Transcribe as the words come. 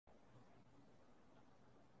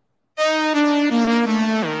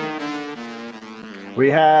We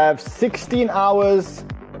have 16 hours,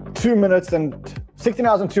 2 minutes and 16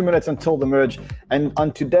 hours and 2 minutes until the merge. And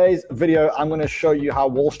on today's video, I'm going to show you how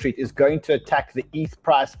Wall Street is going to attack the ETH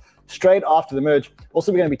price straight after the merge.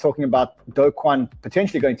 Also, we're going to be talking about Do Kwon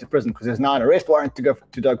potentially going to prison because there's now an arrest warrant to go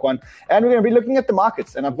to Do Kwon. And we're going to be looking at the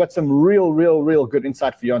markets. And I've got some real good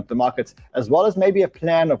insight for you on the markets, as well as maybe a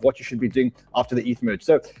plan of what you should be doing after the ETH merge.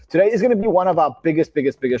 So today is going to be one of our biggest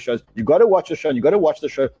shows. You got to watch the show. And you got to watch the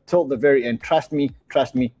show till the very end. Trust me.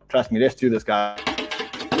 Let's do this, guys.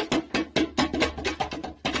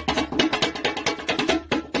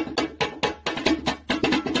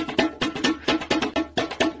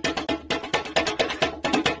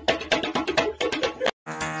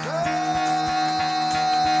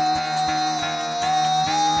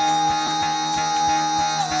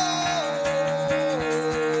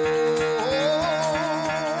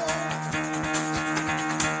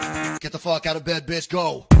 Get the fuck out of bed, bitch,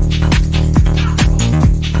 go.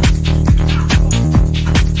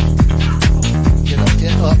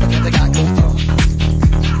 Get up, and then they got go.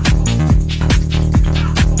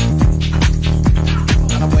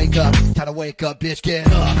 Time to wake up, bitch, get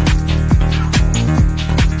up.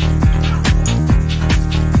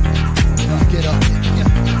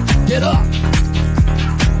 Get up.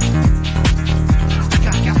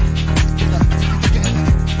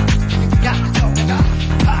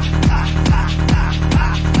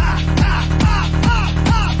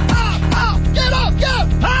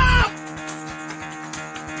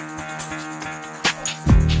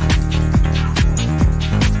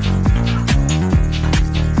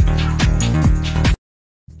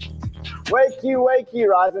 Wakey,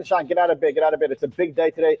 rise and shine. Get out of bed. It's a big day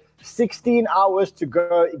today. 16 hours to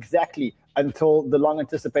go exactly until the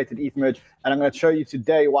long-anticipated ETH merge. And I'm going to show you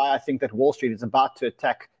today why I think that Wall Street is about to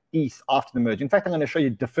attack ETH after the merge. In fact, I'm going to show you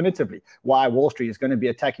definitively why Wall Street is going to be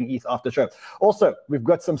attacking ETH after the show. Also, we've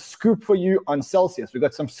got some scoop for you on Celsius. We've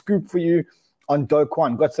got some scoop for you on Do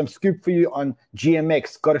Kwon, got some scoop for you on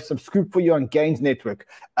GMX, got some scoop for you on Gains Network,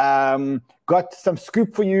 got some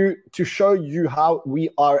scoop for you to show you how we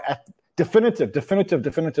are at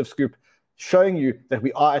definitive scoop, showing you that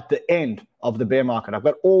we are at the end of the bear market. I've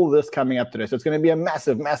got all this coming up today, so it's going to be a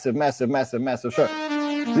massive show.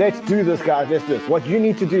 Let's do this, guys. Let's do this. What you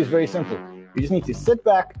need to do is very simple. You just need to sit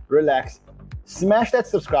back, relax, smash that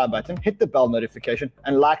subscribe button, hit the bell notification,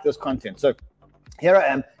 and like this content. So here I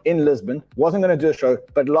am in Lisbon. Wasn't going to do a show,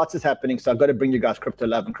 but lots is happening, so I've got to bring you guys crypto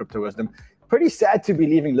love and crypto wisdom. Pretty sad to be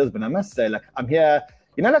leaving Lisbon, I must say. Like, I'm here.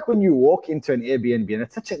 You know, like when you walk into an Airbnb, and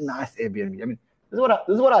it's such a nice Airbnb. I mean, this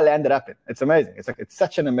is what I landed up in. It's amazing. It's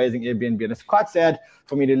such an amazing Airbnb, and it's quite sad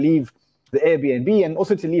for me to leave the Airbnb and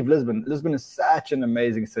also to leave Lisbon. Lisbon is such an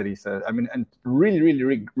amazing city. So, I mean, and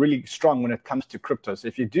really strong when it comes to crypto. So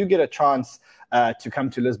if you do get a chance to come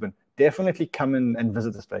to Lisbon, definitely come in and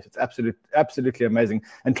visit this place. It's absolutely amazing.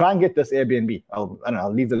 And try and get this Airbnb.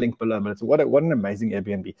 I'll leave the link below, but it's what an amazing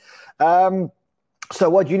Airbnb. So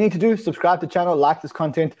what you need to do, subscribe to the channel, like this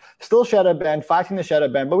content, still shadow ban, fighting the shadow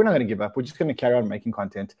ban, but we're not going to give up. We're just going to carry on making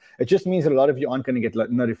content. It just means that a lot of you aren't going to get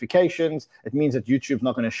notifications. It means that YouTube's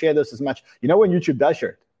not going to share this as much. You know when YouTube does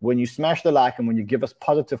share it? When you smash the like and when you give us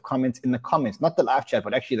positive comments in the comments, not the live chat,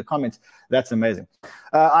 but actually the comments, that's amazing.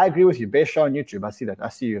 I agree with you. Best show on YouTube. I see that. I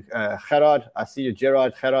see you. Gerard, I see you.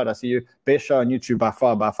 Gerard, I see you. Best show on YouTube by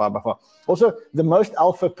far. Also, the most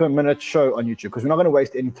alpha per minute show on YouTube, because we're not going to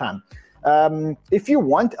waste any time. If you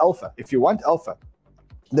want alpha,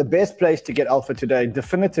 the best place to get alpha today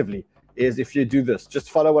definitively is if you do this.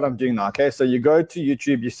 Just follow what I'm doing now, okay? So you go to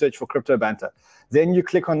YouTube, you search for Crypto Banter. Then you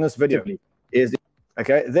click on this video.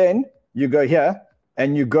 Then you go here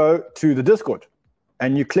and you go to the Discord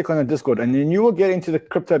and you click on the Discord, and then you will get into the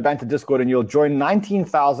Crypto Banter Discord and you'll join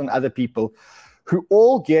 19,000 other people who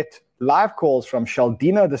all get live calls from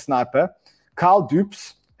Sheldino the Sniper, Carl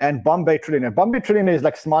Dupes, and Bombay Trillionaire. Bombay Trillionaire is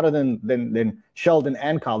like smarter than Sheldon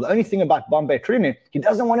and Carl. The only thing about Bombay Trillionaire, he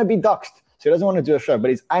doesn't want to be doxxed. So he doesn't want to do a show, but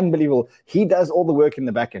he's unbelievable. He does all the work in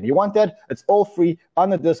the back end. You want that? It's all free on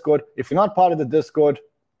the Discord. If you're not part of the Discord,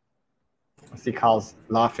 I see Carl's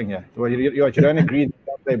laughing here. You don't agree that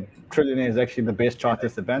Bombay Trillionaire is actually the best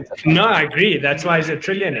chartist at Banter? No, I agree. That's why he's a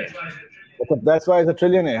trillionaire. That's why he's a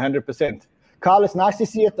trillionaire, 100%. Carl, it's nice to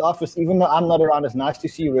see you at the office. Even though I'm not around, it's nice to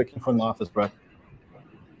see you working from the office, bro.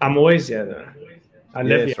 I'm always here, though. I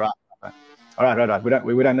live here. Right. All right.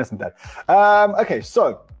 We don't listen to that. Okay,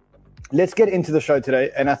 so let's get into the show today.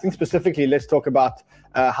 And I think specifically, let's talk about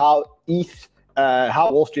how ETH how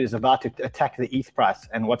Wall Street is about to attack the ETH price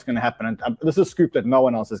and what's going to happen. And this is a scoop that no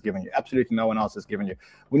one else has given you. Absolutely no one else has given you.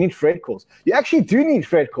 We need Fred calls. You actually do need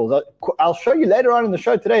Fred calls. I'll show you later on in the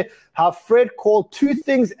show today how Fred called two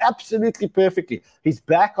things absolutely perfectly. He's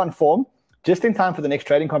back on form just in time for the next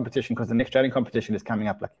trading competition, because the next trading competition is coming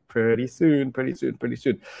up like pretty soon.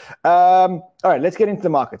 All right, let's get into the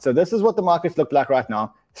market. So this is what the markets look like right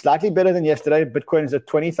now. Slightly better than yesterday. Bitcoin is at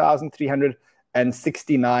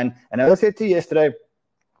 20,369. And as I said to you yesterday,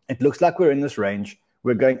 it looks like we're in this range.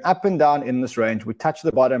 We're going up and down in this range. We touch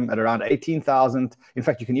the bottom at around 18,000. In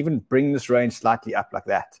fact, you can even bring this range slightly up like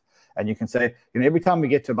that. And you can say, every time we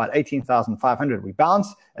get to about 18,500, we bounce.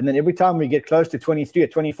 And then every time we get close to 23 or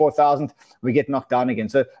 24,000, we get knocked down again.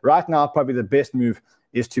 So right now, probably the best move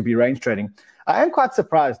is to be range trading. I am quite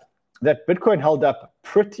surprised that Bitcoin held up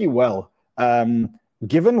pretty well,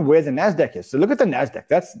 given where the NASDAQ is. So look at the NASDAQ.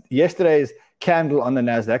 That's yesterday's candle on the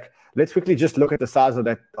NASDAQ. Let's quickly just look at the size of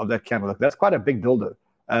that candle. Look, that's quite a big dildo.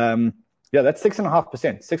 That's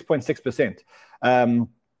 6.5%, 6.6%.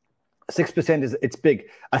 6% it's big.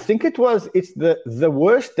 I think it's the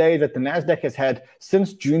worst day that the NASDAQ has had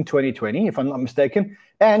since June 2020, if I'm not mistaken.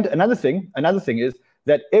 And another thing is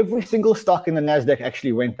that every single stock in the NASDAQ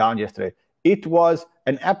actually went down yesterday. It was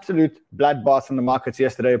an absolute bloodbath in the markets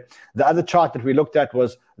yesterday. The other chart that we looked at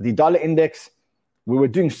was the dollar index. We were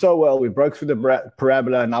doing so well. We broke through the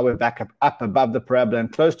parabola, and now we're back up above the parabola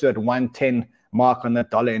and close to that 110 mark on that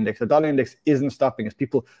dollar index. The dollar index isn't stopping as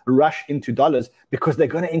people rush into dollars because they're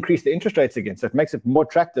going to increase the interest rates again. So it makes it more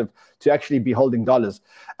attractive to actually be holding dollars.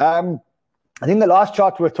 I think the last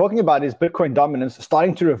chart we're talking about is Bitcoin dominance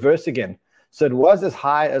starting to reverse again. So it was as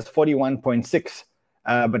high as 41.6,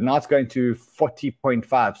 but now it's going to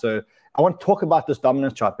 40.5. So I want to talk about this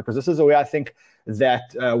dominance chart because this is the way I think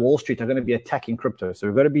that Wall Street are going to be attacking crypto. So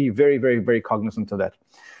we've got to be very, very, very cognizant of that.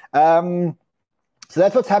 So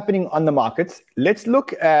that's what's happening on the markets. Let's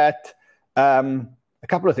look at a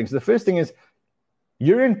couple of things. The first thing is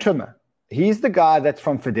Jurrien Timmer. He's the guy that's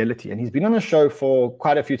from Fidelity, and he's been on the show for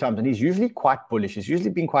quite a few times, and he's usually quite bullish. He's usually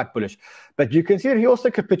been quite bullish. But you can see that he also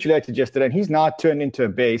capitulated yesterday, and he's now turned into a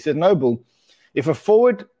bear. He says, Noble, if a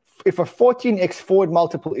 14x forward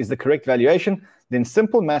multiple is the correct valuation, then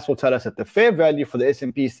simple maths will tell us that the fair value for the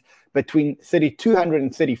S&P is between 3,200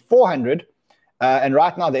 and 3,400. And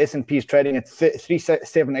right now, the S&P is trading at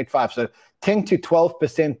 3,785. So 10 to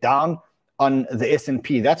 12% down on the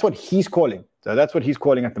S&P. That's what he's calling. So that's what he's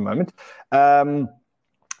calling at the moment.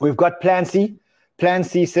 We've got Plan C. Plan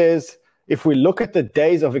C says, if we look at the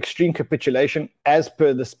days of extreme capitulation as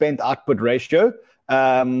per the spent output ratio,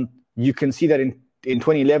 you can see that in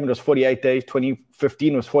 2011 it was 48 days,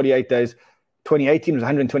 2015 was 48 days, 2018 was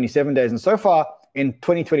 127 days. And so far, in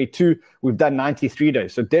 2022, we've done 93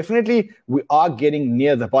 days. So definitely we are getting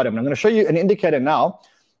near the bottom. And I'm going to show you an indicator now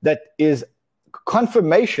that is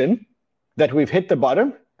confirmation that we've hit the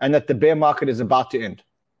bottom and that the bear market is about to end.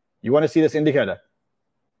 You want to see this indicator?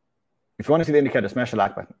 If you want to see the indicator, smash the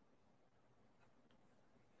like button.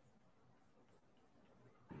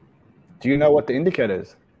 Do you know what the indicator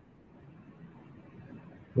is?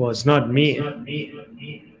 Well, it's not me.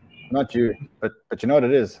 Not you, but you know what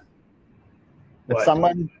it is? It's What?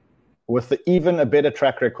 someone with even a better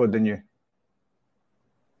track record than you.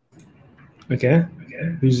 Okay.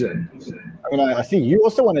 Who's it? I mean, I see you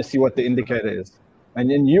also want to see what the indicator is. And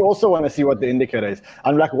then you also want to see what the indicator is.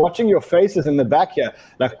 I'm like watching your faces in the back here.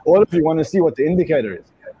 Like all of you want to see what the indicator is.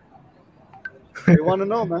 You want to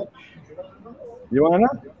know, man? You want to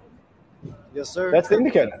know? Yes, sir. That's the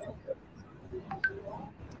indicator.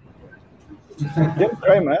 Jim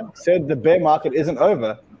Cramer said the bear market isn't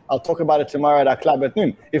over. I'll talk about it tomorrow at our club at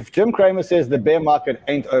noon. If Jim Cramer says the bear market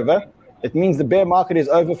ain't over, it means the bear market is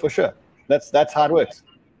over for sure. That's how it works.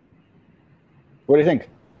 What do you think?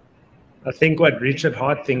 I think what Richard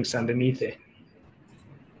Hart thinks underneath it.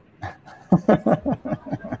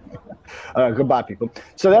 Goodbye, people.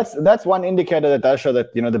 So that's one indicator that does show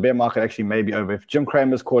that the bear market actually may be over. If Jim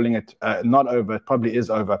Cramer's calling it not over, it probably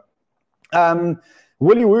is over.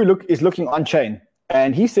 Willie Woo is looking on chain,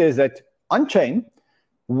 and he says that on chain,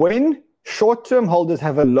 when short-term holders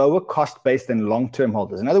have a lower cost base than long-term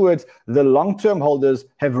holders. In other words, the long-term holders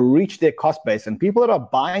have reached their cost base, and people that are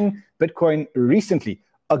buying Bitcoin recently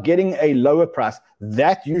are getting a lower price.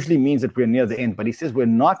 That usually means that we're near the end. But he says we're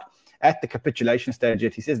not at the capitulation stage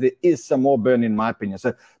yet. He says there is some more burn, in my opinion.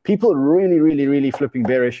 So people really, really, really flipping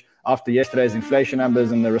bearish after yesterday's inflation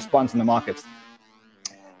numbers and the response in the markets.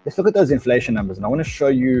 Let's look at those inflation numbers. And I want to show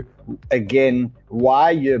you again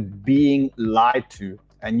why you're being lied to.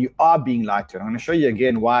 And you are being lied to. And I'm going to show you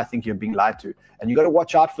again why I think you're being lied to. And you got to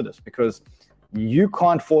watch out for this because You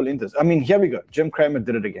can't fall into this. I mean, here we go. Jim Cramer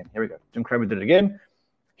did it again. Here we go. Jim Cramer did it again.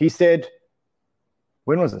 He said,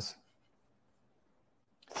 when was this?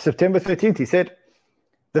 September 13th. He said,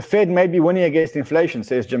 the Fed may be winning against inflation,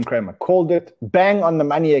 says Jim Cramer. Called it bang on the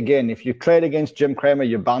money again. If you trade against Jim Cramer,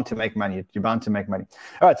 you're bound to make money. You're bound to make money.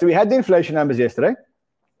 All right, so we had the inflation numbers yesterday.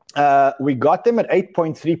 We got them at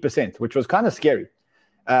 8.3%, which was kind of scary.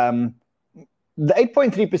 The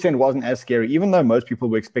 8.3% wasn't as scary, even though most people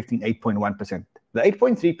were expecting 8.1%. The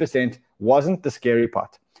 8.3% wasn't the scary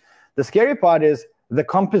part. The scary part is the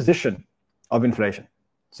composition of inflation.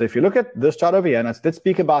 So if you look at this chart over here, and I did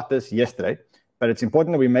speak about this yesterday, but it's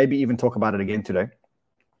important that we maybe even talk about it again today.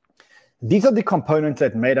 These are the components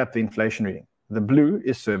that made up the inflation reading. The blue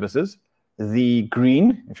is services. The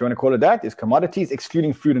green, if you want to call it that, is commodities,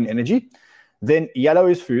 excluding food and energy. Then yellow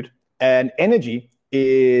is food, and energy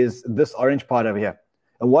is this orange part over here.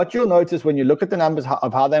 And what you'll notice when you look at the numbers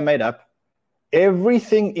of how they're made up,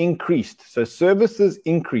 everything increased. So services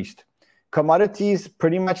increased. Commodities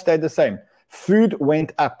pretty much stayed the same. Food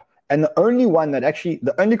went up. And the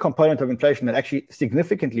only component of inflation that actually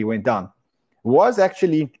significantly went down was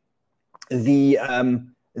actually the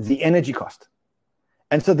energy cost.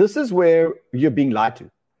 And so this is where you're being lied to.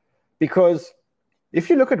 Because if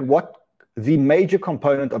you look at what the major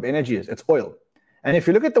component of energy is, it's oil. And if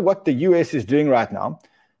you look at what the US is doing right now,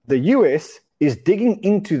 the US is digging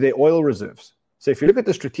into their oil reserves. So if you look at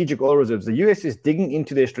the strategic oil reserves, the US is digging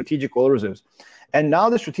into their strategic oil reserves. And now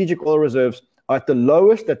the strategic oil reserves are at the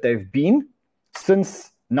lowest that they've been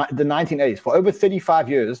since the 1980s. For over 35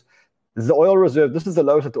 years, the oil reserve, this is the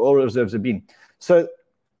lowest that the oil reserves have been. So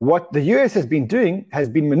what the US has been doing has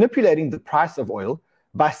been manipulating the price of oil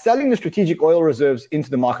by selling the strategic oil reserves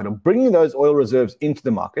into the market, or bringing those oil reserves into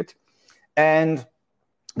the market. And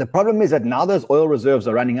the problem is that now those oil reserves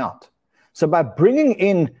are running out. So by bringing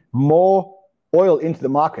in more oil into the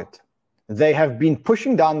market, they have been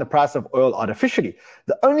pushing down the price of oil artificially.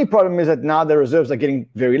 The only problem is that now the reserves are getting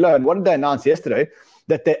very low. And what did they announce yesterday?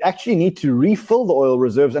 That they actually need to refill the oil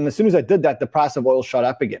reserves. And as soon as they did that, the price of oil shot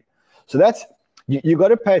up again. So that's, you got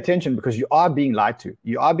to pay attention, because you are being lied to.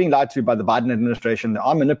 You are being lied to by the Biden administration. They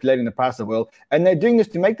are manipulating the price of oil. And they're doing this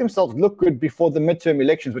to make themselves look good before the midterm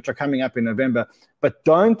elections, which are coming up in November. But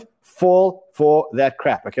don't fall for that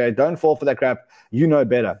crap, okay? Don't fall for that crap. You know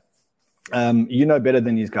better. You know better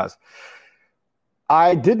than these guys.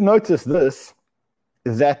 I did notice this,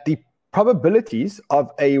 that the probabilities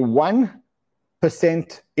of a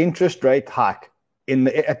 1% interest rate hike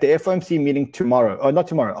at the FOMC meeting tomorrow, or not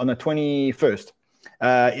tomorrow, on the 21st,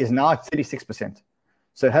 is now at 36%.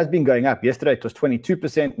 So it has been going up. Yesterday it was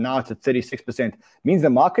 22%, now it's at 36%. Means the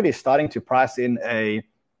market is starting to price in a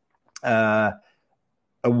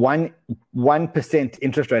 1%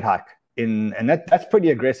 interest rate hike, and that's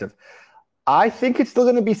pretty aggressive. I think it's still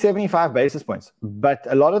going to be 75 basis points, but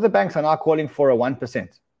a lot of the banks are now calling for a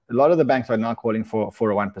 1%. A lot of the banks are now calling for a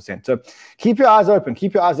 1%. So keep your eyes open.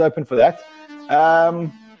 Keep your eyes open for that.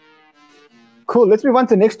 Cool. Let's move on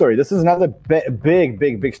to the next story. This is another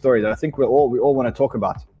big story that I think we all want to talk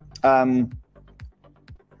about.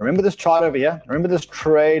 Remember this chart over here? Remember this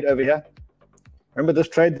trade over here? Remember this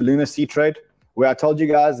trade, the Luna C trade, where I told you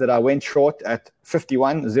guys that I went short at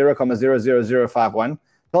 51, 0.00051.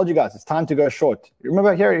 Told you guys it's time to go short.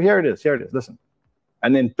 Remember, here it is. Listen.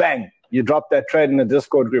 And then bang, you dropped that trade in the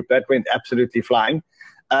Discord group. That went absolutely flying.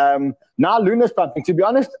 Now Luna's pumping. To be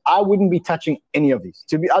honest, I wouldn't be touching any of these.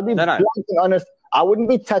 I'll be blunt and honest, I wouldn't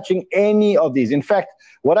be touching any of these. In fact,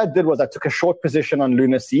 what I did was I took a short position on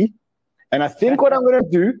Luna C. And I think what I'm going to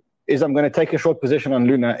do is I'm going to take a short position on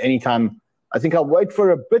Luna anytime. I think I'll wait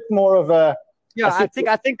for a bit more of a... Yeah, I think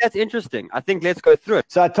that's interesting. I think let's go through it.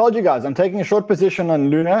 So I told you guys, I'm taking a short position on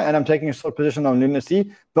Luna and I'm taking a short position on Luna C.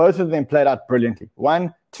 Both of them played out brilliantly.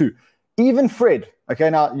 1, 2. Even Fred. Okay,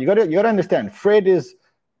 now you got to understand, Fred is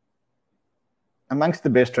amongst the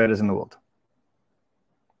best traders in the world.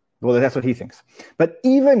 Well, that's what he thinks. But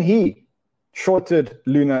even he shorted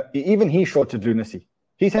Luna. Even he shorted Luna C.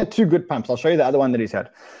 He's had 2 good pumps. I'll show you the other one that he's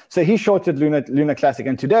had. So he shorted Luna Classic,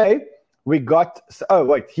 and today we got. Oh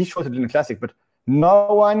wait, he shorted Luna Classic, but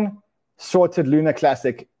no one shorted Luna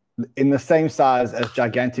Classic in the same size as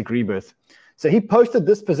Gigantic Rebirth. So he posted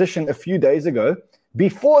this position a few days ago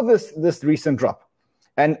before this recent drop,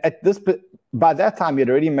 and by that time he had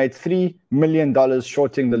already made $3 million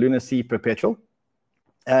shorting the Luna C perpetual,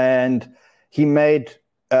 and he made.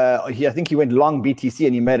 I think he went long BTC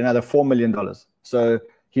and he made another $4 million. So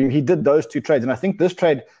he did those 2 trades. And I think this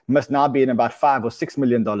trade must now be in about $5 or $6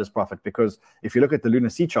 million profit, because if you look at the Luna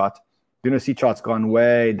C chart, Luna C chart's gone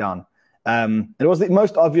way down. It was the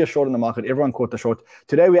most obvious short in the market. Everyone caught the short.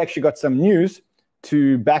 Today, we actually got some news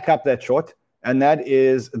to back up that short, and that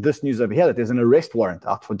is this news over here, that there's an arrest warrant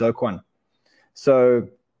out for Do Kwon. So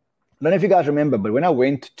I don't know if you guys remember, but when I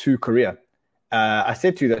went to Korea, I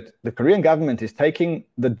said to you that the Korean government is taking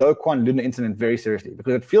the Do Kwon Lunar incident very seriously,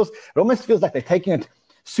 because it almost feels like they're taking it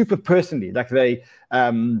super personally, like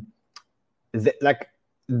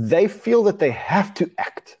they feel that they have to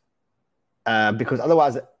act because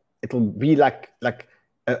otherwise it'll be like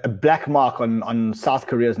a black mark on South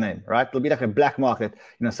Korea's name, right? It'll be like a black mark that,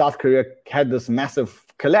 South Korea had this massive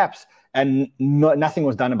collapse and nothing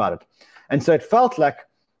was done about it. And so it felt like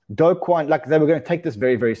Do Kwon, like they were going to take this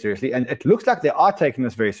very, very seriously. And it looks like they are taking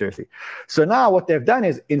this very seriously. So now what they've done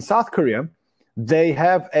is, in South Korea, they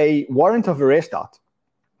have a warrant of arrest out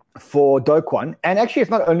for Do Kwon. And actually,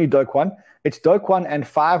 it's not only Do Kwon, it's Do Kwon and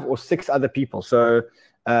 5 or 6 other people. So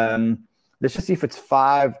let's just see if it's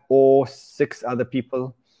 5 or 6 other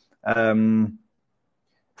people. 5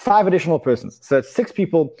 additional persons. So it's 6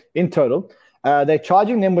 people in total. They're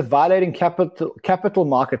charging them with violating Capital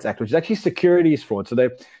Markets Act, which is actually securities fraud. So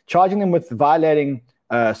they're charging them with violating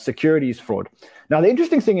securities fraud. Now, the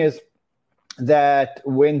interesting thing is that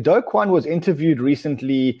when Do Kwon was interviewed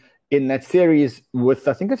recently in that series with,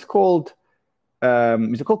 I think it's called,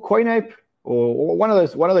 is it called Coinape? Or one of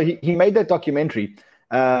those, he made that documentary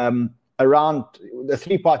around the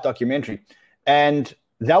 3-part documentary. And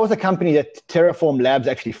that was a company that Terraform Labs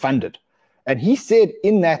actually funded. And he said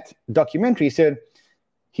in that documentary,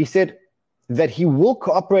 he said that he will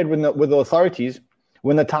cooperate with the authorities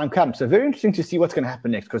when the time comes. So very interesting to see what's going to happen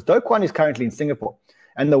next, because Do Kwon is currently in Singapore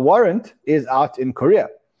and the warrant is out in Korea.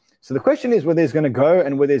 So the question is whether he's going to go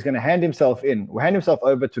and whether he's going to hand himself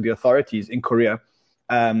over to the authorities in Korea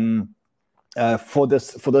for the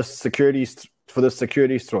securities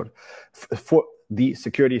fraud.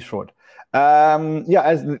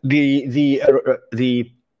 As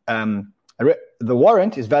the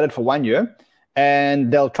warrant is valid for 1 year,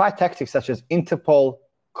 and they'll try tactics such as Interpol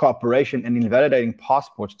cooperation and invalidating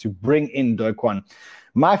passports to bring in Do Kwon.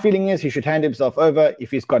 My feeling is he should hand himself over.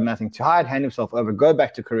 If he's got nothing to hide, hand himself over, go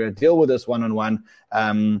back to Korea, deal with this one-on-one.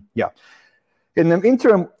 In the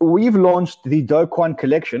interim, we've launched the Do Kwon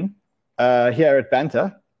collection here at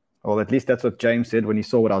Banter, or at least that's what James said when he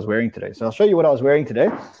saw what I was wearing today. So I'll show you what I was wearing today.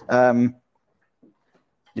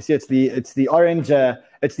 You see, it's the orange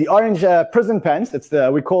prison pants.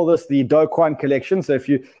 We call this the Do Kwon collection. So if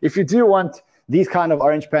you do want these kind of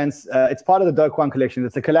orange pants, it's part of the Do Kwon collection.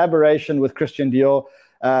 It's a collaboration with Christian Dior.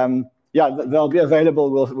 They'll be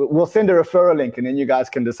available. We'll send a referral link, and then you guys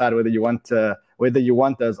can decide whether you want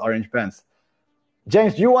those orange pants.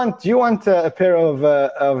 James, do you want a pair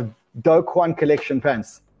of Do Kwon collection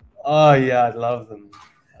pants? Oh yeah, I'd love them.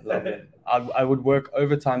 I love it. I would work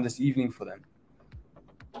overtime this evening for them.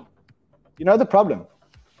 You know the problem?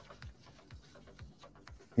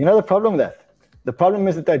 The problem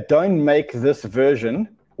is that they don't make this version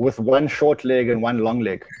with one short leg and one long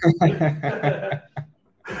leg.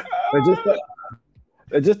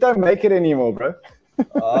 They just don't make it anymore, bro.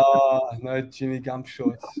 No Jimmy Gump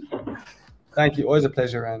shorts. Thank you. Always a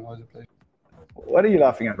pleasure, Ryan. Always a pleasure. What are you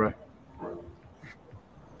laughing at, bro?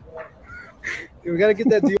 We gotta get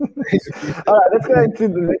that deal. All right, let's go into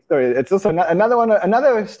the next story. It's also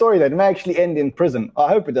another story that may actually end in prison. I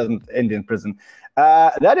hope it doesn't end in prison.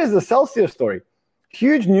 That is the Celsius story.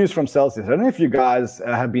 Huge news from Celsius. I don't know if you guys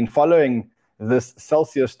have been following this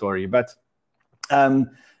Celsius story, but there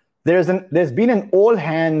was an all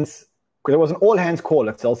hands call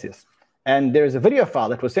at Celsius. And there's a video file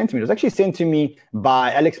that was sent to me. It was actually sent to me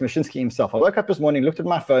by Alex Mashinsky himself. I woke up this morning, looked at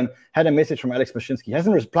my phone, had a message from Alex Mashinsky. He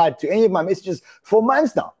hasn't replied to any of my messages for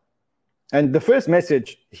months now. And the first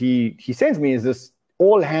message he sends me is this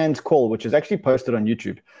all hands call, which is actually posted on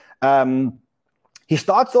YouTube. He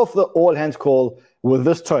starts off the all hands call with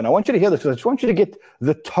this tone. I want you to hear this because I just want you to get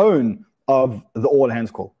the tone of the all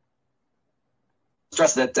hands call.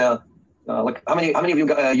 Stress that, like how many of you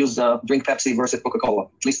drink Pepsi versus Coca-Cola?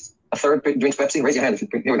 At least a third drinks Pepsi. Raise your hand if you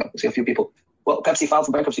drink. Here we go. I see a few people. Well, Pepsi filed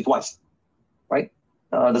for bankruptcy twice, right?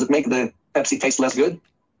 Does it make the Pepsi taste less good?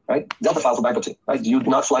 Right? Delta filed for bankruptcy. Right? You do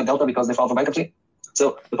not flag Delta because they filed for bankruptcy.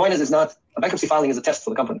 So the point is, it's not a bankruptcy filing is a test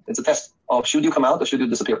for the company. It's a test of should you come out or should you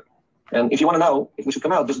disappear. And if you want to know if we should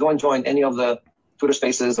come out, just go and join any of the Twitter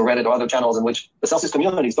Spaces or Reddit or other channels in which the Celsius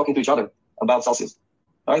community is talking to each other about Celsius.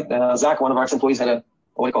 Right? Zach, one of our ex-employees, had a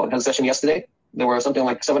session yesterday. There were something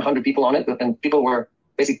like 700 people on it, and people were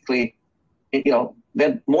basically, they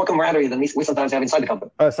had more camaraderie than we sometimes have inside the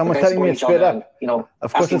company. Someone's telling me it's sped up.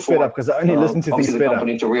 Of course it's sped up because I only listen to things sped up. The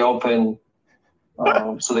company to reopen.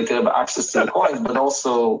 so they could have access to the coins, but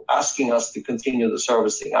also asking us to continue the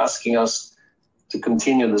servicing, asking us to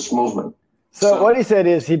continue this movement. So what he said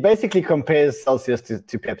is he basically compares Celsius to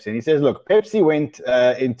Pepsi. And he says, look, Pepsi went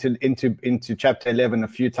into Chapter 11 a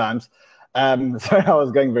few times. Sorry, I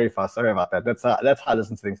was going very fast. Sorry about that. That's how I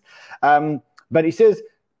listen to things. But he says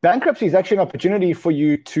bankruptcy is actually an opportunity for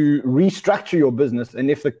you to restructure your business.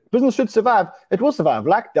 And if the business should survive, it will survive,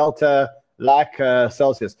 like Delta, like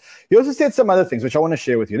Celsius. He also said some other things, which I want to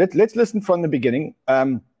share with you. Let's listen from the beginning.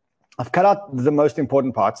 I've cut out the most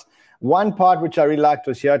important parts. One part which I really liked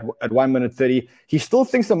was here at 1 minute 30. He still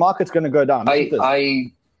thinks the market's going to go down.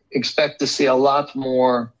 I expect to see a lot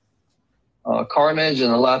more carnage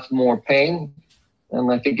and a lot more pain.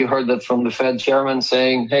 And I think you heard that from the Fed chairman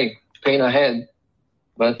saying, hey, pain ahead.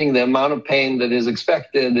 But I think the amount of pain that is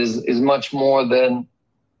expected is much more than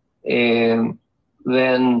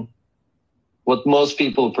what most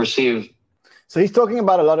people perceive. So he's talking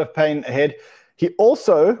about a lot of pain ahead. He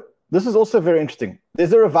also, this is also very interesting.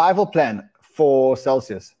 There's a revival plan for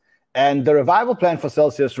Celsius. And the revival plan for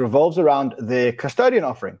Celsius revolves around their custodian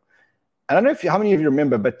offering. I don't know how many of you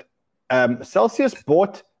remember, but Celsius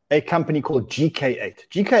bought a company called GK8.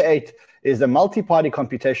 GK8 is a multi-party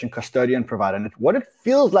computation custodian provider. And what it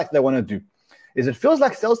feels like they want to do is it feels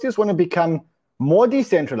like Celsius want to become more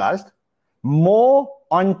decentralized, more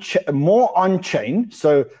on-chain.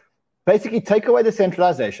 So basically take away the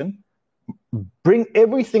centralization, bring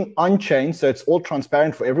everything on-chain so it's all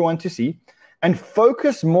transparent for everyone to see, and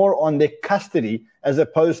focus more on their custody as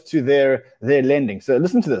opposed to their lending. So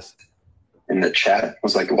listen to this. In the chat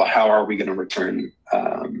was like, well, how are we going to return?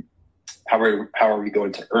 How are we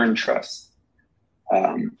going to earn trust?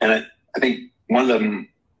 And I think one of the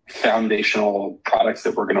foundational products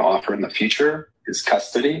that we're going to offer in the future is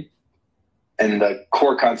custody. And the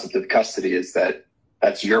core concept of custody is that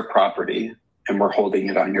that's your property and we're holding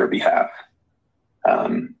it on your behalf.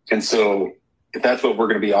 And so if that's what we're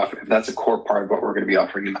going to be offering, if that's a core part of what we're going to be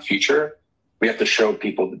offering in the future, we have to show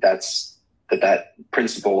people that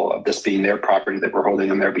principle of this being their property that we're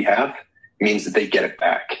holding on their behalf means that they get it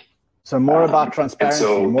back. So more about transparency.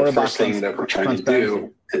 And so more the about first thing that we're trying to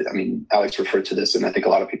do, I mean, Alex referred to this, and I think a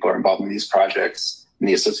lot of people are involved in these projects, in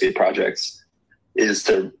the associated projects, is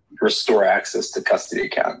to restore access to custody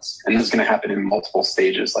accounts. And this is going to happen in multiple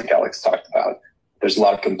stages, like Alex talked about. There's a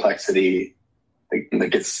lot of complexity that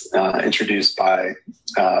gets introduced by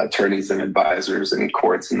attorneys and advisors and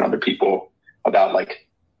courts and other people about like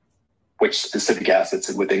which specific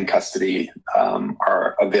assets within custody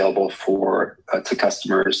are available to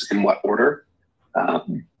customers in what order.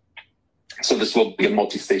 So this will be a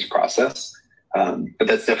multi-stage process, but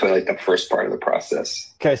that's definitely like the first part of the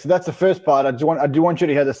process. Okay, so that's the first part. I do want you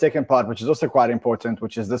to hear the second part, which is also quite important,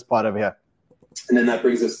 which is this part over here. And then that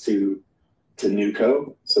brings us to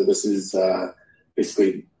NewCo. So this is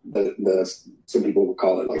basically some people will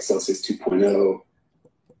call it like Celsius 2.0.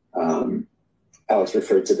 Alex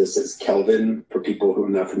referred to this as Kelvin for people who are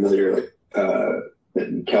not familiar.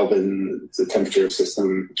 Like Kelvin is a temperature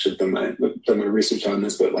system. Should have done my research on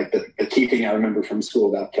this, but like the key thing I remember from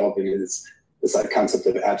school about Kelvin is this like concept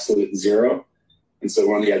of absolute zero. And so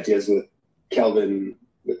one of the ideas with Kelvin,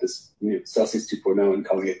 with this new Celsius 2.0 and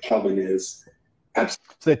calling it Kelvin is so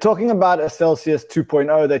they're talking about a Celsius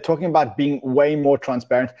 2.0. They're talking about being way more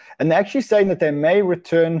transparent. And they're actually saying that they may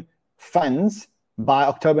return funds by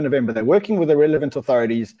October, November. They're working with the relevant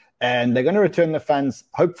authorities and they're going to return the funds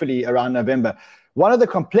hopefully around November. One of the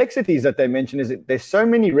complexities that they mention is that there's so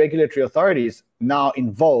many regulatory authorities now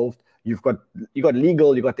involved. You've got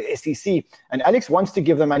legal, you've got the SEC, and Alex wants to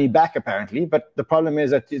give the money back apparently, but the problem is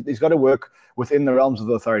that he's got to work within the realms of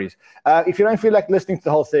the authorities. If you don't feel like listening to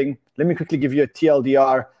the whole thing, let me quickly give you a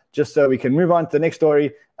TLDR just so we can move on to the next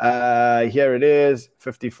story. Here it is,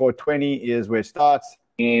 5420 is where it starts.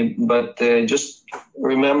 But just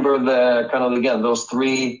remember the kind of, again, those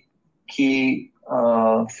three key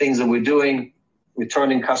things that we're doing.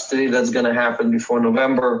 Returning custody, that's going to happen before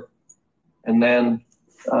November. And then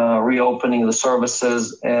reopening the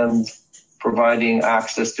services and providing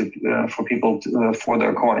access to for people for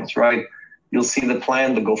their coins, right? You'll see the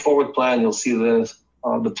plan, the go-forward plan. You'll see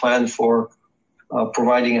the plan for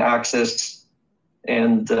providing access.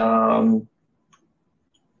 And,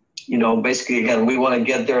 basically, again, we want to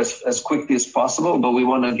get there as quickly as possible, but we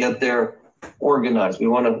want to get there organized. We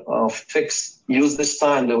want to use this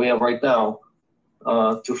time that we have right now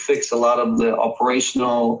to fix a lot of the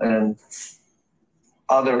operational and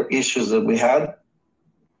other issues that we had.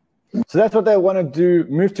 So that's what they want to do,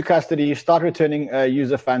 move to custody, start returning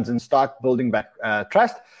user funds and start building back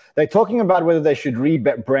trust. they're talking about whether they should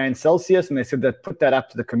rebrand Celsius, and they said they'd put that up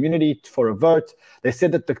to the community for a vote. They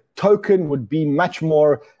said that the token would be much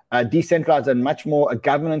more decentralized and much more a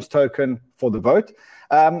governance token for the vote.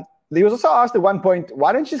 He was also asked at one point,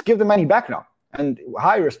 why don't you just give the money back now? And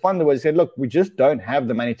how he responded was, he said, look, we just don't have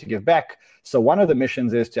the money to give back. So one of the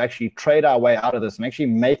missions is to actually trade our way out of this and actually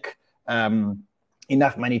make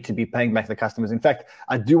enough money to be paying back the customers. In fact,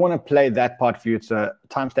 I do want to play that part for you. It's a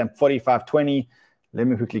timestamp 4520. Let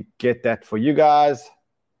me quickly get that for you guys.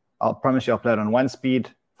 I'll promise you I'll play it on one speed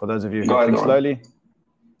for those of you who think slowly.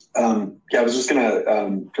 I was just going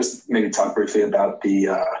to just maybe talk briefly about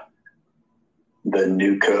the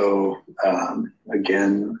NewCo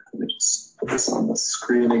again. Let me just put this on the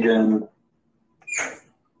screen again.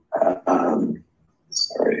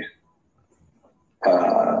 Sorry.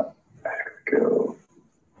 There we go.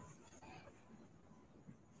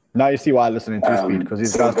 Now you see why I listen in 2 speed, because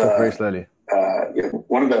these guys talk very slowly.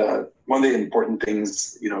 One of the important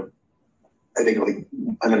things, I think like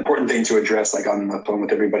an important thing to address, like on the phone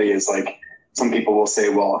with everybody, is like some people will say,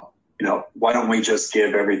 well, why don't we just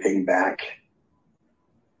give everything back?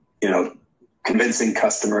 Convincing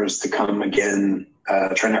customers to come again,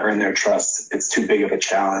 trying to earn their trust, it's too big of a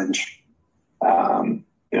challenge.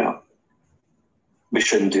 We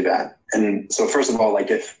shouldn't do that. And so first of all, like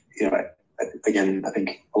if, again, I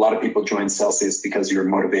think a lot of people join Celsius because you're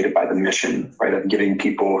motivated by the mission, right, of giving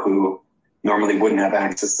people who normally wouldn't have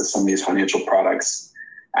access to some of these financial products,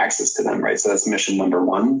 access to them, right? So that's mission number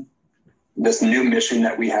one. This new mission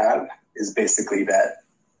that we have is basically that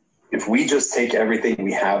if we just take everything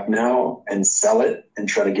we have now and sell it and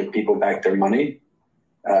try to give people back their money,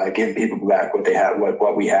 give people back what they have,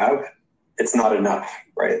 what we have, it's not enough,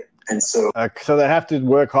 right? And so they have to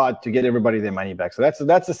work hard to get everybody their money back. So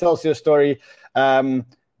that's the Celsius story. Down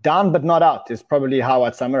but not out is probably how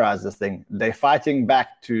I'd summarize this thing. They're fighting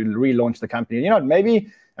back to relaunch the company.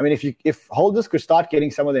 If holders could start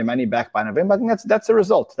getting some of their money back by November, I think that's a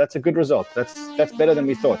result. That's a good result. That's better than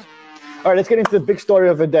we thought. All right, let's get into the big story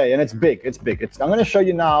of the day, and it's big. I'm going to show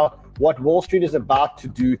you now what Wall Street is about to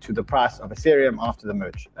do to the price of Ethereum after the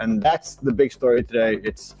merge, and that's the big story today.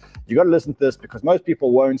 You got to listen to this because most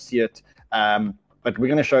people won't see it, but we're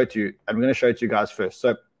going to show it to you, and we're going to show it to you guys first.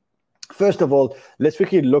 So, first of all, let's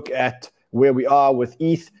quickly look at where we are with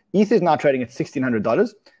ETH. ETH is now trading at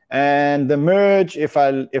 $1,600, and the merge, if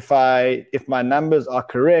my numbers are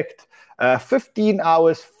correct, 15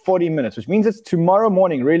 hours, 40 minutes, which means it's tomorrow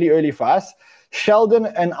morning, really early for us. Sheldon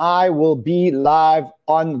and I will be live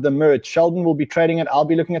on the merge. Sheldon will be trading it. I'll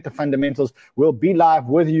be looking at the fundamentals. We'll be live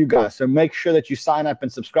with you guys. So make sure that you sign up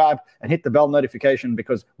and subscribe and hit the bell notification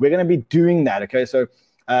because we're going to be doing that. Okay. So,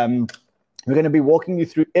 we're going to be walking you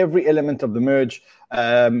through every element of the merge.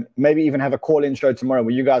 Maybe even have a call-in show tomorrow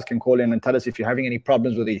where you guys can call in and tell us if you're having any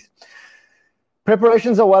problems with ETH.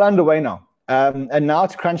 Preparations are well underway now. And now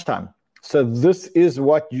it's crunch time. So this is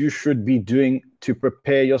what you should be doing to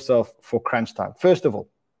prepare yourself for crunch time. First of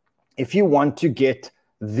all, if you want to get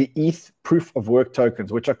the ETH proof of work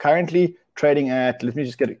tokens, which are currently trading at, let me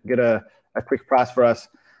just get a quick price for us.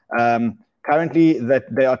 Currently,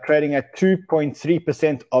 that they are trading at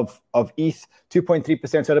 2.3% of ETH,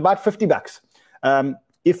 2.3%, so at about $50.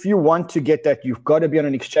 If you want to get that, you've got to be on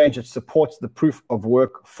an exchange that supports the proof of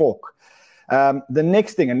work fork. The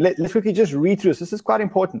next thing, and let's quickly just read through this. This is quite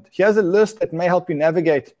important. Here's a list that may help you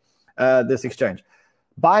navigate this exchange.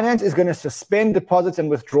 Binance is going to suspend deposits and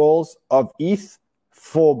withdrawals of ETH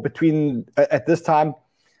at this time.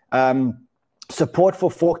 Support for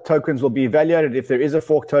fork tokens will be evaluated. If there is a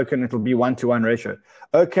fork token, it will be 1-to-1 ratio.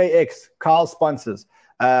 OKX, Carl sponsors,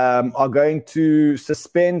 are going to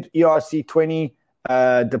suspend ERC20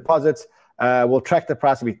 deposits. We'll track the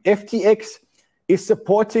price of it. FTX is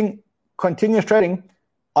supporting continuous trading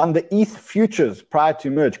on the ETH futures prior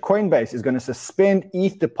to merge. Coinbase is going to suspend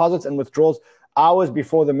ETH deposits and withdrawals hours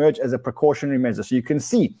before the merge as a precautionary measure. So you can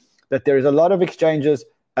see that there is a lot of exchanges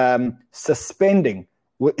suspending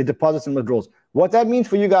deposits and withdrawals. What that means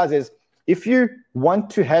for you guys is if you want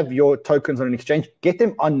to have your tokens on an exchange, get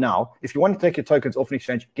them on now. If you want to take your tokens off an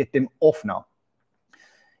exchange, get them off now.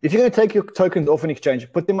 If you're going to take your tokens off an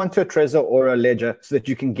exchange, put them onto a Trezor or a Ledger so that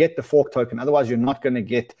you can get the fork token. Otherwise, you're not going to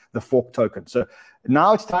get the fork token. So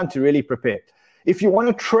now it's time to really prepare. If you want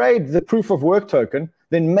to trade the proof of work token,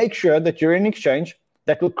 then make sure that you're in an exchange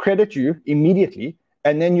that will credit you immediately,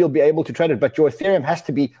 and then you'll be able to trade it. But your Ethereum has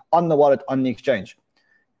to be on the wallet on the exchange.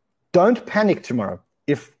 Don't panic tomorrow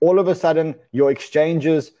if all of a sudden your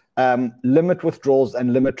exchanges limit withdrawals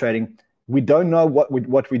and limit trading. We don't know what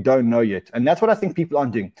we don't know yet. And that's what I think people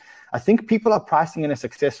aren't doing. I think people are pricing in a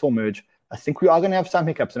successful merge I think we are going to have some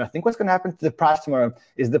hiccups. And I think what's going to happen to the price tomorrow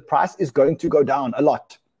is the price is going to go down a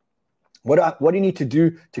lot. What do you need to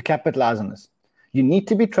do to capitalize on this? You need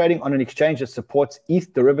to be trading on an exchange that supports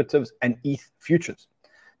ETH derivatives and ETH futures,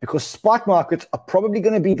 because spot markets are probably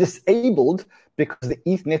going to be disabled because the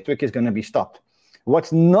ETH network is going to be stopped.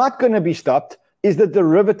 What's not going to be stopped is the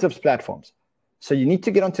derivatives platforms. So you need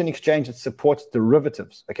to get onto an exchange that supports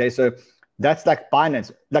derivatives. Okay, so that's like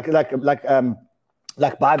Binance, like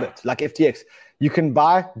Bybit, like FTX. You can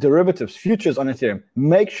buy derivatives, futures on Ethereum.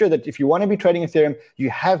 Make sure that if you want to be trading Ethereum, you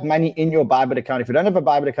have money in your Bybit account. If you don't have a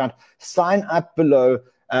Bybit account, sign up below.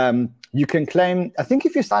 You can claim, I think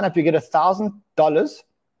if you sign up, you get $1,000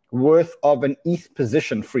 worth of an ETH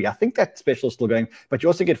position free. I think that special is still going, but you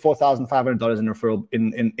also get $4,500 in referral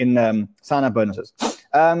in sign up bonuses.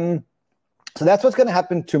 So that's what's going to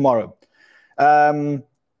happen tomorrow.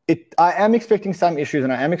 I am expecting some issues,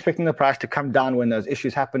 and I am expecting the price to come down when those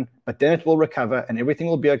issues happen, but then it will recover and everything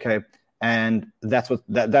will be okay. And that's what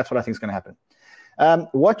I think is going to happen.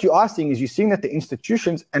 What you are seeing is you're seeing that the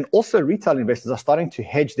institutions and also retail investors are starting to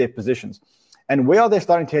hedge their positions. And where are they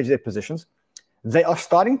starting to hedge their positions? They are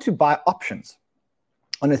starting to buy options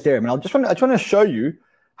on Ethereum. And I just want to show you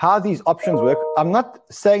how these options work. I'm not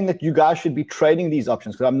saying that you guys should be trading these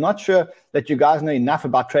options, because I'm not sure that you guys know enough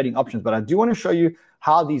about trading options, but I do want to show you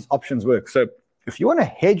how these options work. So if you want to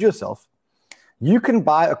hedge yourself, you can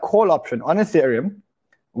buy a call option on Ethereum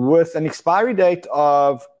with an expiry date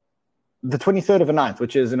of the 23rd of the 9th,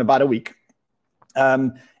 which is in about a week.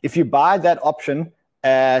 If you buy that option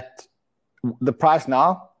at the price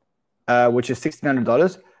now, which is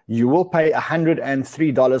 $1,600, you will pay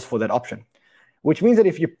 $103 for that option, which means that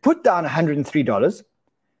if you put down $103,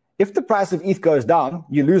 if the price of ETH goes down,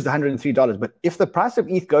 you lose the $103. But if the price of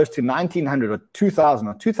ETH goes to $1,900 or $2,000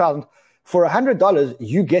 or $2,000, for $100,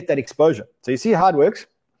 you get that exposure. So you see how it works?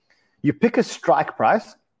 You pick a strike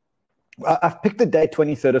price. I've picked the date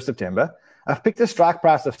 23rd of September. I've picked a strike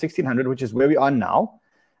price of $1,600, which is where we are now.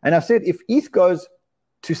 And I've said if ETH goes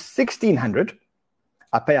to $1,600,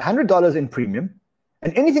 I pay $100 in premium,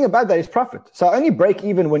 and anything above that is profit. So I only break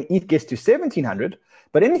even when ETH gets to $1,700,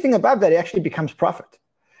 but anything above that actually becomes profit.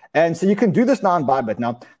 And so you can do this now on Bybit.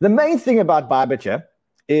 Now, the main thing about Bybit here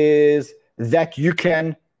is that you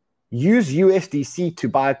can use USDC to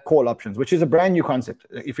buy call options, which is a brand new concept.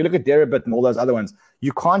 If you look at Deribit and all those other ones,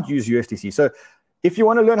 you can't use USDC. So if you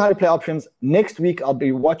want to learn how to play options, next week I'll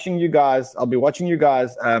be watching you guys. I'll be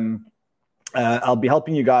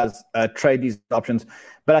helping you guys trade these options.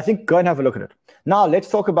 But I think go and have a look at it. Now, let's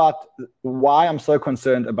talk about why I'm so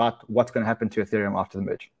concerned about what's going to happen to Ethereum after the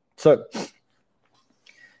merge. So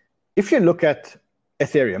if you look at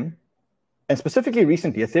Ethereum, and specifically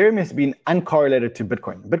recently, Ethereum has been uncorrelated to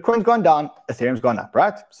Bitcoin. Bitcoin's gone down, Ethereum's gone up,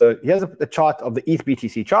 right? So here's a chart of the ETH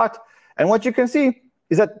BTC chart. And what you can see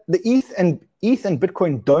is that the ETH and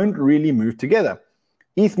Bitcoin don't really move together.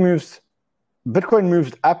 Bitcoin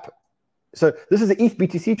moves up. So this is the ETH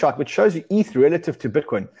BTC chart, which shows you ETH relative to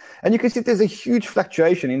Bitcoin. And you can see there's a huge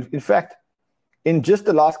fluctuation. In fact, in just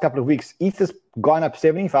the last couple of weeks, ETH has gone up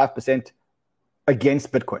 75%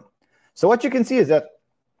 against Bitcoin. So what you can see is that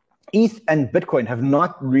ETH and Bitcoin have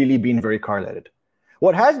not really been very correlated.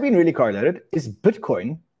 What has been really correlated is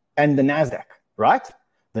Bitcoin and the NASDAQ, right?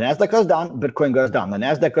 The NASDAQ goes down, Bitcoin goes down. The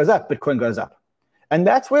NASDAQ goes up, Bitcoin goes up. And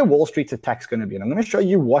that's where Wall Street's attack is going to be. And I'm going to show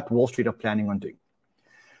you what Wall Street are planning on doing.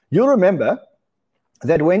 You'll remember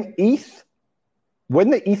that when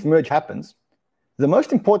the ETH merge happens, the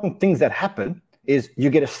most important things that happen is you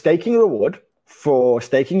get a staking reward for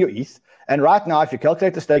staking your ETH. And right now, if you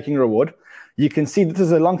calculate the staking reward, you can see this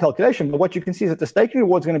is a long calculation, but what you can see is that the staking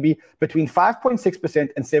reward is going to be between 5.6%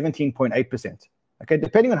 and 17.8%, okay,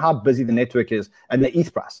 depending on how busy the network is and the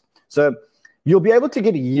ETH price. So you'll be able to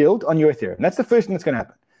get a yield on your Ethereum. That's the first thing that's going to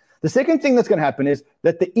happen. The second thing that's going to happen is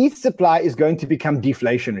that the ETH supply is going to become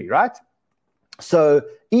deflationary, right? So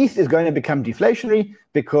ETH is going to become deflationary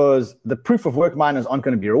because the proof of work miners aren't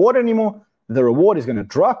going to be rewarded anymore. The reward is going to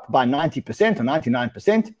drop by 90% or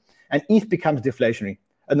 99%, and ETH becomes deflationary.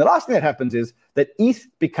 And the last thing that happens is that ETH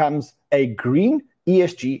becomes a green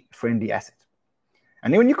ESG-friendly asset.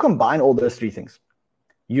 And then when you combine all those three things,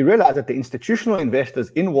 you realize that the institutional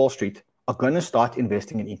investors in Wall Street are going to start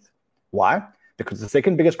investing in ETH. Why? Because it's the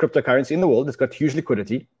second biggest cryptocurrency in the world. It's got huge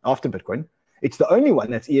liquidity after Bitcoin. It's the only one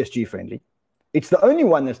that's ESG friendly. It's the only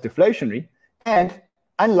one that's deflationary. And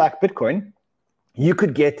unlike Bitcoin, you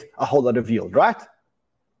could get a whole lot of yield, right?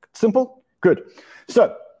 Simple? Good.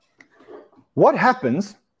 So what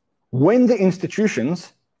happens when the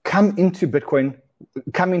institutions come into Bitcoin,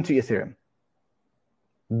 come into Ethereum?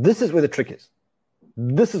 This is where the trick is.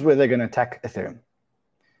 This is where they're going to attack Ethereum.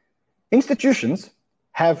 Institutions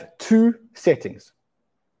have two settings,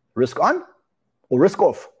 risk on or risk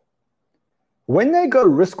off. When they go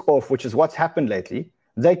risk off, which is what's happened lately,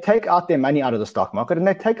 they take out their money out of the stock market and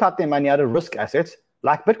they take out their money out of risk assets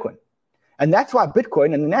like Bitcoin. And that's why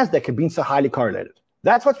Bitcoin and the NASDAQ have been so highly correlated.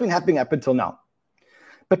 That's what's been happening up until now.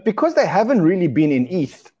 But because they haven't really been in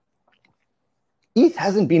ETH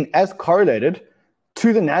hasn't been as correlated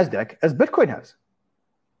to the NASDAQ as Bitcoin has.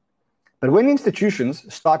 But when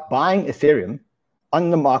institutions start buying Ethereum on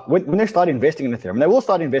the market, when they start investing in Ethereum, they will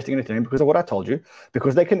start investing in Ethereum because of what I told you,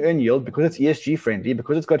 because they can earn yield, because it's ESG friendly,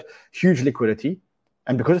 because it's got huge liquidity,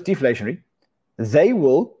 and because it's deflationary, they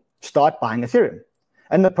will start buying Ethereum.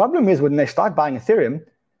 And the problem is when they start buying Ethereum,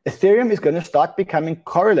 Ethereum is going to start becoming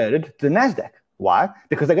correlated to the NASDAQ. Why?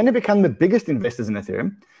 Because they're going to become the biggest investors in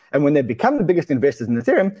Ethereum. And when they become the biggest investors in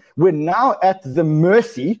Ethereum, we're now at the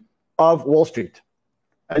mercy of Wall Street.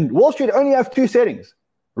 And Wall Street only have two settings,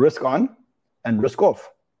 risk on and risk off.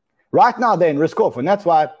 Right now, they're in risk off. And that's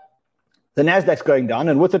why the NASDAQ's going down.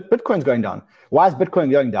 And with it, Bitcoin's going down. Why is Bitcoin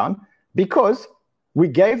going down? Because we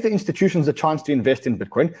gave the institutions a chance to invest in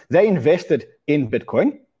Bitcoin. They invested in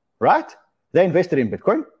Bitcoin, right? They invested in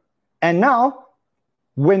Bitcoin. And now,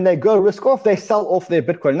 when they go risk off, they sell off their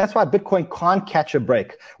Bitcoin. And that's why Bitcoin can't catch a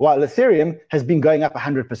break, while Ethereum has been going up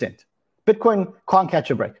 100%. Bitcoin can't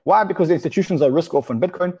catch a break. Why? Because the institutions are risk off on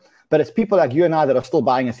Bitcoin, but it's people like you and I that are still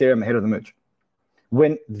buying Ethereum ahead of the merge.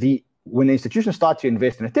 When the institutions start to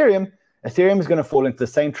invest in Ethereum, Ethereum is going to fall into the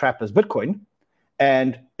same trap as Bitcoin,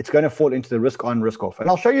 and it's going to fall into the risk on, risk off. And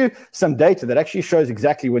I'll show you some data that actually shows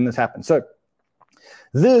exactly when this happens. So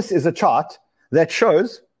this is a chart that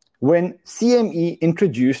shows when CME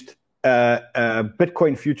introduced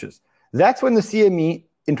Bitcoin futures. That's when the CME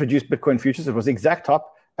introduced Bitcoin futures. It was the exact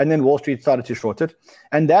top, and then Wall Street started to short it.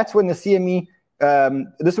 And that's when the CME,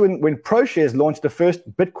 this is when ProShares launched the first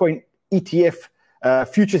Bitcoin ETF,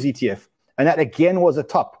 futures ETF. And that again was a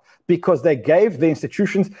top because they gave the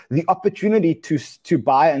institutions the opportunity to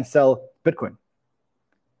buy and sell Bitcoin.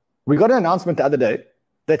 We got an announcement the other day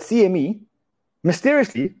that CME,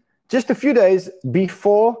 mysteriously, just a few days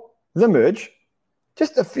before the merge,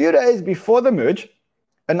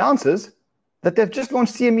 announces that they've just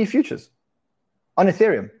launched CME futures on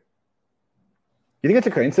Ethereum. You think it's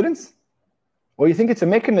a coincidence? Or you think it's a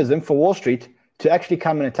mechanism for Wall Street to actually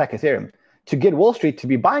come and attack Ethereum, to get Wall Street to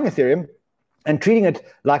be buying Ethereum and treating it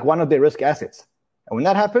like one of their risk assets? And when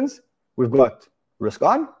that happens, we've got risk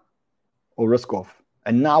on or risk off.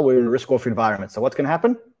 And now we're in a risk off environment. So what's going to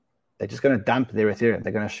happen? They're just going to dump their Ethereum.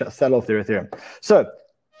 They're going to sell off their Ethereum. So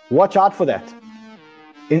watch out for that.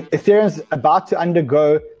 Ethereum's about to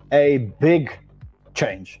undergo a big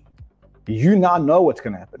change. You now know what's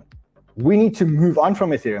going to happen. We need to move on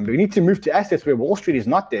from Ethereum. We need to move to assets where Wall Street is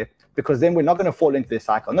not there, because then we're not going to fall into this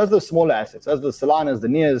cycle. And those are the smaller assets. Those are the Solanas, the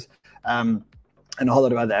Nears, and a whole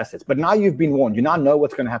lot of other assets. But now you've been warned. You now know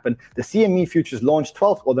what's going to happen. The CME futures launched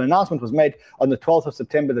 12th, or the announcement was made on the 12th of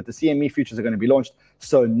September that the CME futures are going to be launched.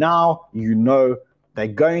 So now you know they're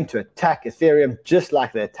going to attack Ethereum just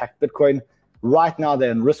like they attacked Bitcoin. Right now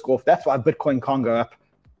they're in risk off. That's why Bitcoin can't go up.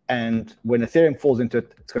 And when Ethereum falls into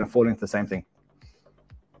it, it's going to fall into the same thing.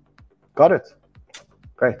 Got it?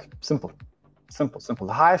 Great. Simple.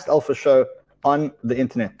 The highest alpha show on the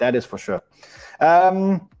internet. That is for sure.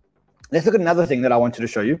 Let's look at another thing that I wanted to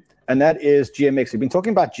show you, and that is GMX. We've been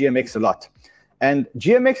talking about GMX a lot. And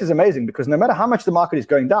GMX is amazing because no matter how much the market is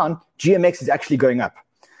going down, GMX is actually going up.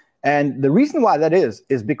 And the reason why that is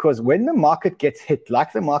because when the market gets hit,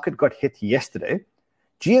 like the market got hit yesterday,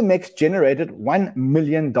 GMX generated $1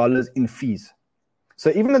 million in fees.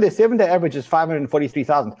 So even though their 7-day average is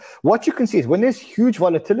 543,000, what you can see is when there's huge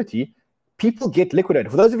volatility, people get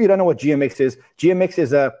liquidated. For those of you who don't know what GMX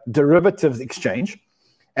is a derivatives exchange.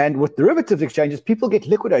 And with derivatives exchanges, people get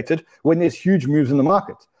liquidated when there's huge moves in the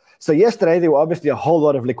market. So yesterday, there were obviously a whole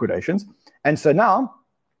lot of liquidations. And so now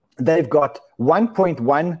they've got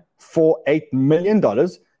 $1.148 million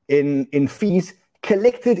in fees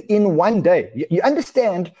collected in one day. You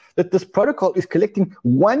understand that this protocol is collecting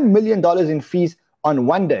 $1 million in fees on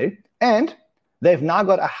one day, and they've now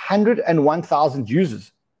got 101,000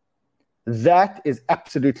 users. That is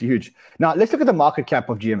absolutely huge. Now, let's look at the market cap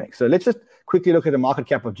of GMX. So let's just quickly look at the market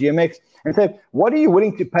cap of GMX and say, what are you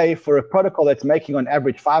willing to pay for a protocol that's making on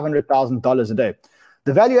average $500,000 a day?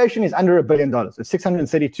 The valuation is under $1 billion. It's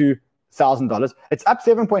 $632,000. It's up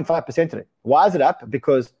 7.5% today. Why is it up?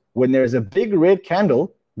 Because when there is a big red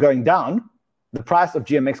candle going down, the price of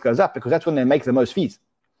GMX goes up because that's when they make the most fees.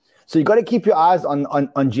 So you got to keep your eyes on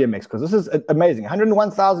GMX because this is amazing.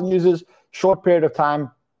 101,000 users, short period of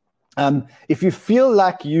time. If you feel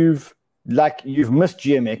like you've missed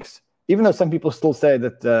GMX, even though some people still say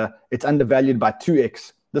that it's undervalued by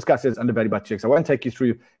 2x, this guy says undervalued by 2x. I won't take you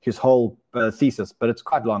through his whole thesis, but it's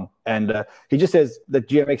quite long. And he just says that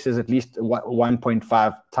GMX is at least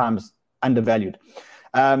 1.5 times undervalued.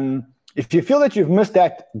 If you feel that you've missed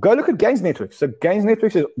that, go look at Gains Network. So Gains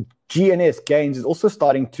Network is GNS. Gains is also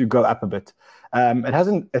starting to go up a bit. It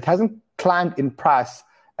hasn't climbed in price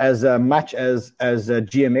as much as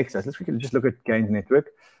GMX has. We can just look at Gains Network.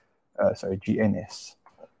 GNS.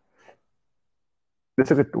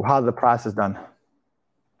 Let's look at how the price is done.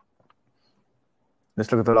 Let's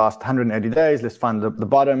look at the last 180 days. Let's find the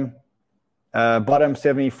bottom. Bottom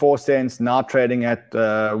 74 cents, now trading at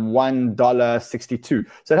 $1.62.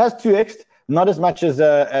 So it has 2x, not as much as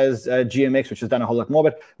GMX, which has done a whole lot more,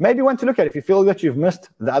 but maybe one to look at if you feel that you've missed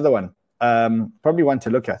the other one. Probably one to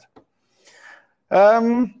look at.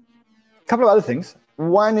 A couple of other things.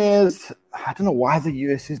 One is, I don't know why the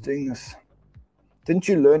US is doing this. Didn't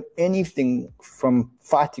you learn anything from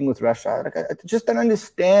fighting with Russia? Like, I just don't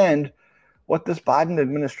understand what this Biden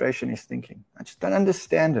administration is thinking. I just don't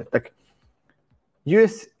understand it. Like,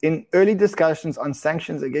 US in early discussions on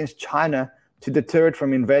sanctions against China to deter it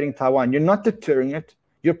from invading Taiwan. You're not deterring it,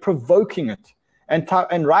 you're provoking it. And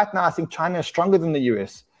right now, I think China is stronger than the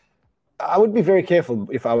US. I would be very careful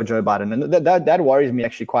if I were Joe Biden. And that worries me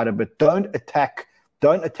actually quite a bit. Don't attack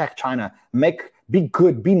China. Be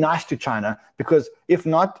good, be nice to China, because if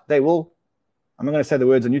not, they will. I'm not going to say the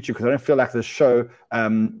words on YouTube because I don't feel like this show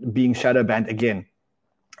being shadow banned again.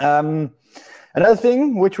 Another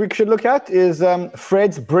thing which we should look at is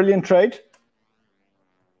Fred's brilliant trade.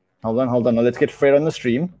 Hold on. Now let's get Fred on the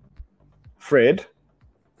stream. Fred's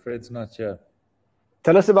not here.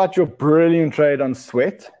 Tell us about your brilliant trade on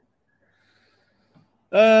Sweat.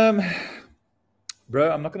 Bro,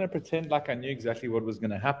 I'm not going to pretend like I knew exactly what was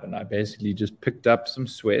going to happen. I basically just picked up some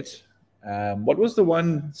Sweat. What was the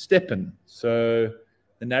one Steppen? So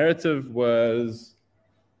the narrative was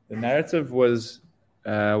what's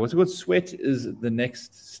it called? Sweat is the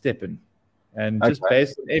next Steppen. And just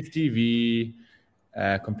based on FTV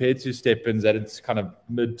compared to Steppens, that it's kind of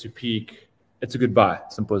mid to peak, it's a good buy.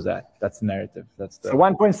 Simple as that. That's the narrative. That's the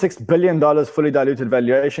 $1.6 billion fully diluted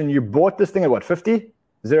valuation. You bought this thing at what, 50?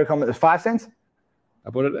 0.5 cents? I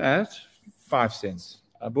bought it at 5 cents.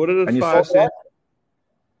 I bought it at 5 cents.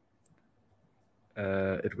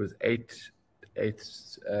 It was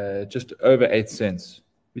just over 8 cents.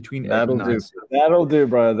 Between That'll do,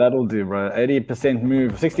 bro. 80%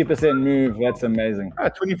 move, 60% move. That's amazing.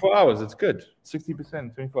 24 hours. It's good.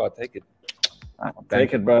 60%, 24 hours. Take it.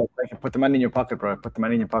 Take it, bro. Take it. Put the money in your pocket, bro. Put the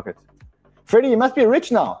money in your pocket. Freddie, you must be rich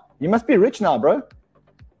now. Bro.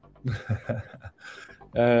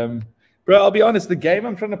 Bro, I'll be honest. The game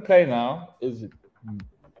I'm trying to play now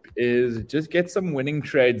is just get some winning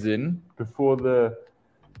trades in before the.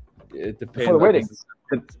 It depends. Before the wedding.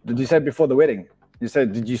 Did you say before the wedding?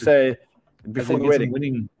 Did you say before the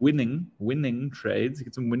wedding? Winning trades.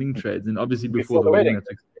 Get some winning trades, and obviously before the wedding.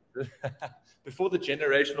 Before the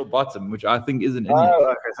generational bottom, which I think isn't in here.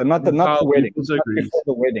 Okay. So not the wedding. Before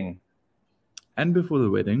the wedding. And before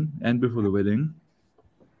the wedding.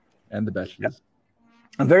 And the bachelors. Yeah.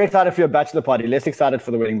 I'm very excited for your bachelor party. Less excited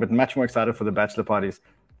for the wedding, but much more excited for the bachelor parties.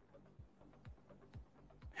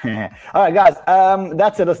 All right, guys,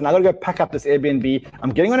 that's it. Listen, I got to go pack up this Airbnb.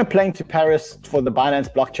 I'm getting on a plane to Paris for the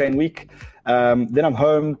Binance Blockchain Week. Then I'm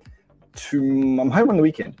home on the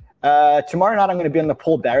weekend. Tomorrow night, I'm going to be on the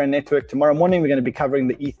Paul Barron Network. Tomorrow morning, we're going to be covering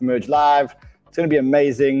the ETH Merge Live. It's going to be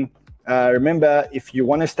amazing. Remember, if you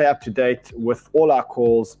want to stay up to date with all our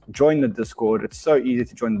calls, join the Discord. It's so easy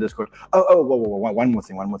to join the Discord. One more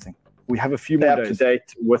thing. We have a few more days. Up to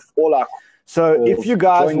date with all our. So if you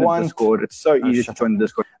guys want Discord, it's so easy to join the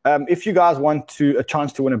Discord. If you guys want a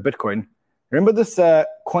chance to win a Bitcoin, remember this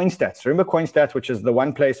CoinStats. Remember CoinStats, which is the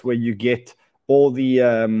one place where you get all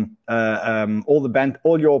your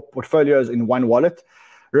portfolios in one wallet.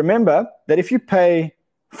 Remember that if you pay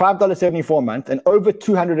 $5.74 a month and over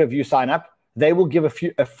 200 of you sign up, they will give a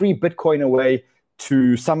free Bitcoin away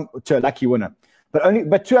to a lucky winner.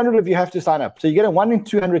 But 200 of you have to sign up. So you get a 1 in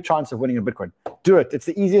 200 chance of winning a Bitcoin. Do it. It's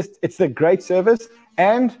the easiest. It's the great service.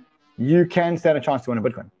 And you can stand a chance to win a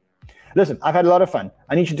Bitcoin. Listen, I've had a lot of fun.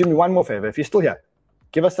 I need you to do me one more favor. If you're still here,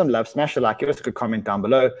 give us some love. Smash a like. Give us a good comment down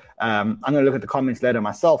below. I'm going to look at the comments later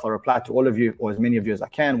myself. I'll reply to all of you or as many of you as I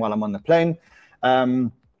can while I'm on the plane.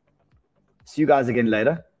 See you guys again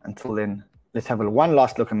later. Until then, let's have one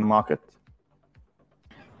last look in the market.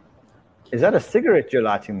 Is that a cigarette you're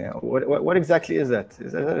lighting there? What exactly is that?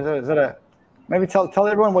 Is that a? Maybe tell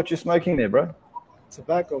everyone what you're smoking there, bro.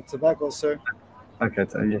 Tobacco, sir. Okay,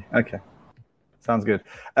 okay. Sounds good.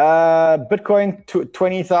 Bitcoin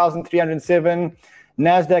 20,307.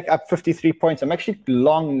 Nasdaq up 53 points. I'm actually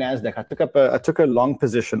long Nasdaq. I took a long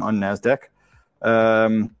position on Nasdaq.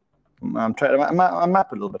 I'm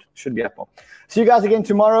up a little bit. Should be up more. See you guys again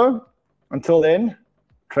tomorrow. Until then,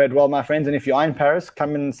 trade well, my friends. And if you are in Paris,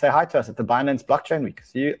 come and say hi to us at the Binance Blockchain Week.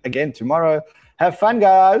 See you again tomorrow. Have fun,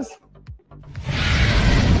 guys.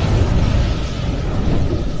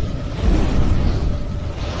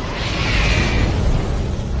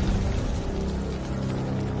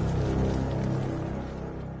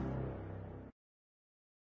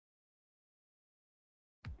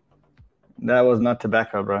 That was not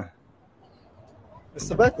tobacco, bro. It's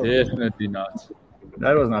tobacco. Definitely not.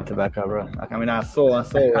 That was not tobacco, bro. Like, I mean, I saw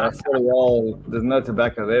the wall. There's no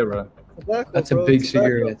tobacco there, bro. Tobacco, That's a bro. big Tobacco.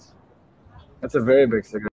 cigarette. That's a very big cigarette.